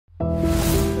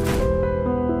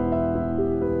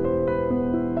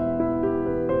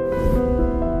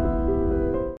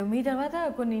మీ తర్వాత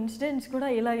కొన్ని ఇన్సిడెంట్స్ కూడా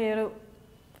ఇలాగే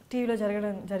టీవీలో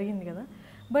జరిగింది కదా,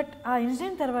 బట్ ఆ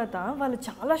ఇన్సిడెంట్ తర్వాత వాళ్ళు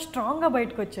చాలా స్ట్రాంగ్గా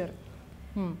బయటకు వచ్చారు.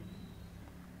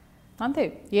 అంతే,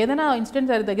 ఏదైనా ఇన్సిడెంట్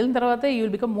తగిలిన తర్వాత you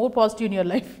will become more positive in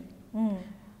your life.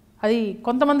 అది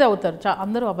కొంతమంది అవుతారు,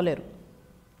 అందరూ అవ్వలేరు.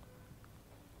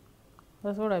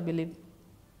 That's what I believe.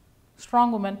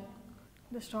 Strong women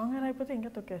స్ట్రాంగ్గా అయిపోతే ఇంకా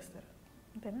తొక్కేస్తారు,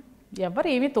 అంతేనా? ఎవరు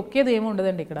ఏమీ తొక్కేది ఏమి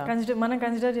ఉండదండి ఇక్కడ. మనం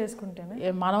కన్సిడర్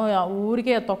చేసుకుంటేనే మనం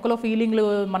ఊరికే తొక్కలో ఫీలింగ్లు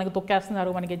మనకి తొక్కేస్తున్నారు,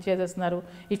 మనకి ఇచ్చేసేస్తున్నారు.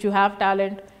 If you have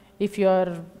talent, if you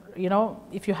are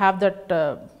if you have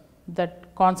that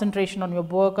concentration on your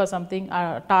work or something,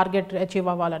 target achieve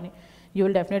అవ్వాలని, you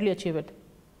will definitely achieve it.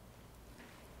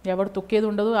 ఎవరు తొక్కేది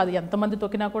ఉండదు. అది ఎంతమంది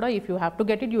తొక్కినా కూడా if you have to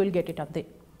get it, you will get it, అంతే.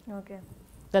 Okay,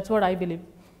 that's what I believe.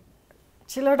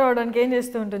 Chill out అవ్వడానికి ఏం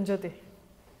చేస్తూ ఉంటుంది జ్యోతి?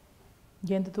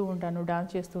 గెంతుతూ ఉంటాను,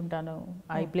 డాన్స్ చేస్తూ ఉంటాను.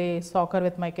 I play soccer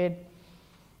with my kid.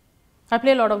 I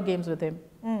play lot of games with him.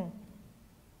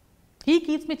 He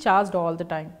keeps me charged all the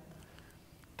time.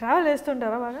 Travel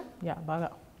చేస్తుంటారా బాగా? యా, బాగా.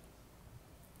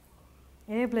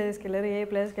 ఏ ప్లేస్కి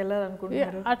వెళ్ళారు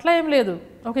అనుకుంటున్నారు? అట్లా ఏం లేదు.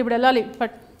 ఓకే, ఇప్పుడు వెళ్ళాలి,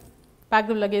 but pack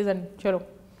the luggage and చలో.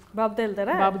 బాబుతో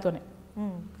వెళ్తారా? బాబుతోనే.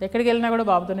 ఎక్కడికి వెళ్ళినా కూడా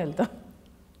బాబుతోనే వెళ్తా.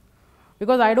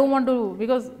 Because I don't want to,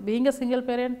 because being a single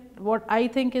parent, what I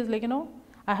think is like,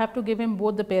 I have to give him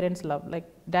both the parents' love, like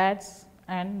dads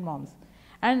and moms.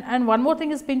 And one more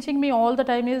thing is pinching me all the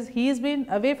time is he's been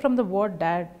away from the word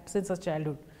dad since his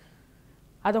childhood.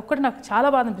 అదొక్కటి నాకు చాలా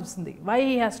బాధ అనిపిస్తుంది. Why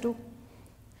he has to?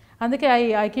 అందుకే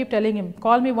I keep telling him,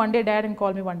 call me one day dad and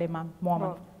call me one day mom.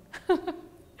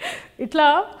 ఇట్లా,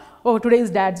 oh today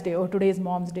is dad's day, oh today is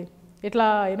mom's day. ఇట్లా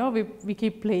we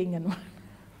keep playing అనమాట.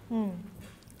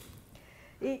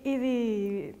 ఇది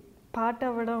part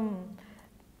అవ్వడం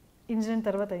incident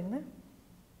తర్వాత అయిందా?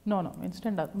 No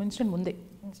incident ముందే.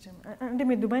 అంటే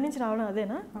మీరు దుబాయ్ నుంచి రావడం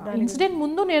అదేనా? ఇన్సిడెంట్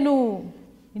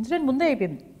ముందే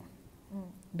అయిపోయింది.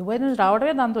 దుబాయ్ నుంచి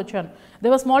రావడమే దాంతో వచ్చాను.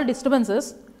 There were small disturbances,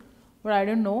 but I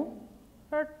don't know,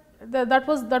 but that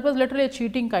was literally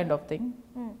cheating kind of thing.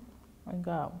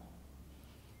 ఇంకా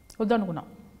వద్దనుకున్నా.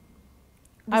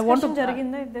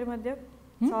 జరిగిందా ఇద్దరి మధ్య?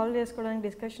 సాల్వ్ చేసుకోవడానికి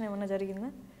డిస్కషన్ ఏమన్నా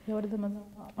జరిగిందా? ఎవరిది?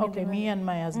 Okay, me and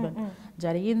my husband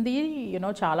జరిగింది.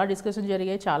 చాలా డిస్కషన్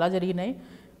జరిగినాయి.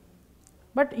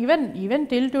 But even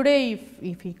till today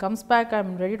if he comes back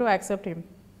I'm ready to accept him.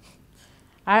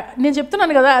 నేను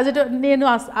చెప్తున్నాను కదా, నేను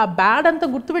ఆ బ్యాడ్ అంతా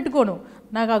గుర్తుపెట్టుకోను.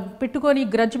 నాకు పెట్టుకొని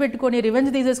గ్రడ్జ్ పెట్టుకొని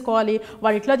రివెంజ్ తీసేసుకోవాలి,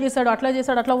 వాడు ఇట్లా చేశాడు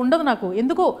అట్లా ఉండదు నాకు.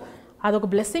 ఎందుకో అదొక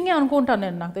బ్లెస్సింగే అనుకుంటాను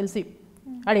నేను. నాకు తెలిసి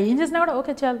వాడు ఏం చేసినా కూడా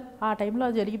ఓకే చాలు, ఆ టైంలో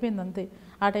అది జరిగిపోయింది అంతే.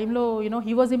 ఆ టైంలో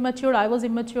he was immatured, I was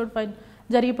immatured, fine,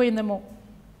 జరిగిపోయిందేమో,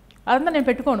 అదంతా నేను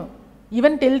పెట్టుకోను.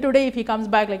 Even till today if he comes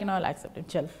back like I'll accept it.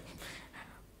 చల్,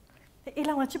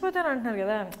 ఇలా మర్చిపోతాను అంటున్నారు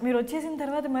కదా, మీరు వచ్చేసిన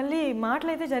తర్వాత మళ్ళీ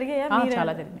మాటలు అయితే జరిగాయా?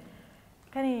 చాలా జరిగినాయి,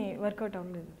 కానీ వర్కౌట్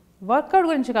అవ్వలేదు. వర్కౌట్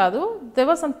గురించి కాదు, there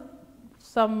was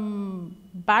some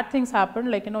bad things happened,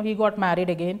 like he got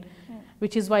married again,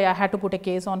 which is why I had to put a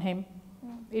case on him.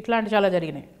 ఇట్లాంటి చాలా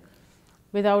జరిగినాయి.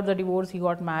 Without the divorce he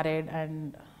got married and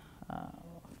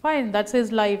fine, that's his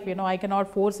life. I cannot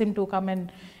force him to come and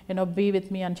be with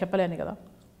me and చెప్పలేను కదా.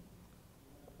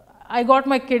 I got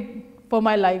my kid for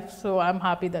my life, so I'm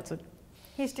happy, that's it.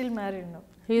 He's still married now?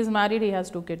 He is married, he has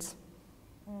 2 kids.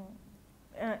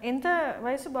 ఎంత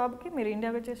వయసు బాబుకి మీరు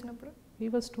ఇండియాకి వచ్చేసినప్పుడు? He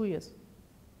was 2 years.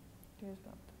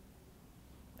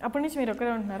 అప్పటి నుంచి మీరు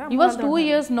ఒక్కరే ఉంటున్నారా? He was 2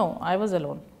 years, no, I was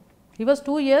alone. He was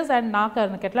 2 years and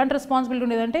నాకు ఎట్లాంటి రెస్పాన్సిబిలిటీ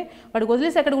ఉండేదంటే వాడికి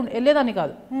వదిలేసి ఎక్కడ వెళ్ళేదాన్ని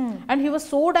కాదు. And he was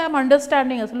so dam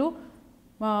understanding. అసలు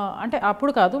అంటే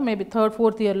అప్పుడు కాదు, మేబీ 3rd,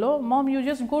 4th ఇయర్లో, ma'am you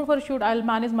just go for shoot, I will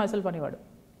manage my self అనేవాడు.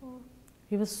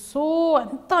 హీ వాజ్ సో,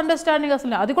 ఎంత అండర్స్టాండింగ్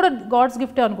అసలు. అది కూడా గాడ్స్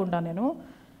గిఫ్టే అనుకుంటాను నేను.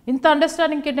 ఇంత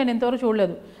అండర్స్టాండింగ్ కిడ్ నేను ఎంతవరకు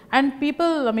చూడలేదు. And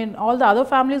people, I mean all the other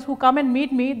families who come and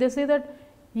meet me, they say that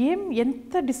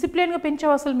ఎంత డిసిప్లిన్గా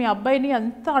పెంచావు అసలు మీ అబ్బాయిని,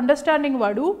 అంత అండర్స్టాండింగ్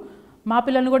వాడు, మా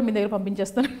పిల్లల్ని కూడా మీ దగ్గర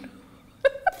పంపించేస్తాను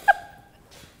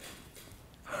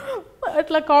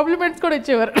అట్లా కాంప్లిమెంట్స్ కూడా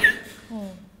ఇచ్చేవారు.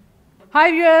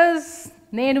 హాయ్ వ్యూయర్స్,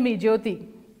 నేను మీ జ్యోతి,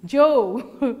 జో.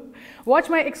 Watch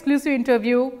my exclusive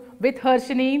interview with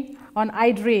Harshini on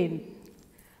iDream.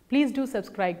 Please do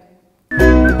subscribe.